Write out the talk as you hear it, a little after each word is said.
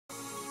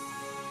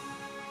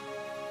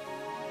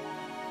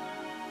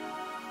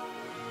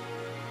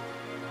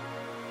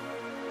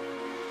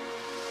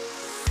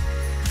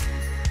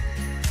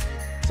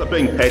So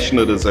being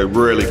passionate is a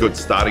really good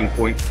starting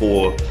point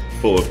for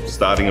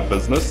starting a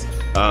business,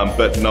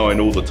 but knowing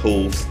all the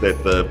tools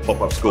that the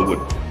pop-up school would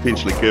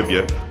potentially give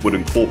you would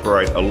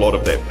incorporate a lot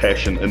of that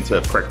passion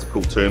into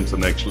practical terms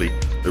and actually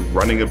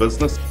running a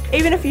business.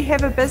 Even if you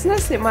have a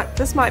business,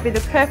 this might be the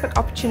perfect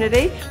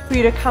opportunity for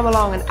you to come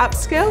along and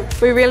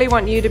upskill. We really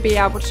want you to be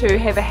able to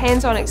have a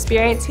hands-on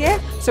experience here.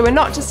 So we're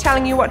not just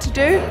telling you what to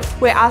do,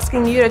 we're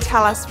asking you to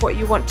tell us what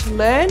you want to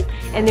learn,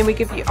 and then we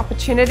give you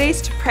opportunities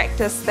to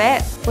practice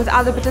that with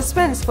other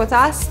participants, with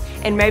us,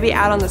 and maybe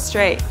out on the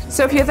street.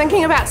 So if you're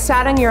thinking about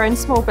starting your own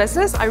small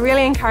business, I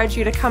really encourage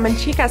you to come and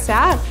check us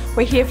out.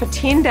 We're here for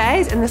 10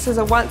 days and this is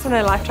a once in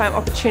a lifetime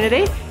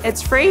opportunity.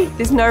 It's free,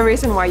 there's no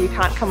reason why you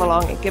can't come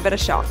along and give it a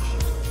shot.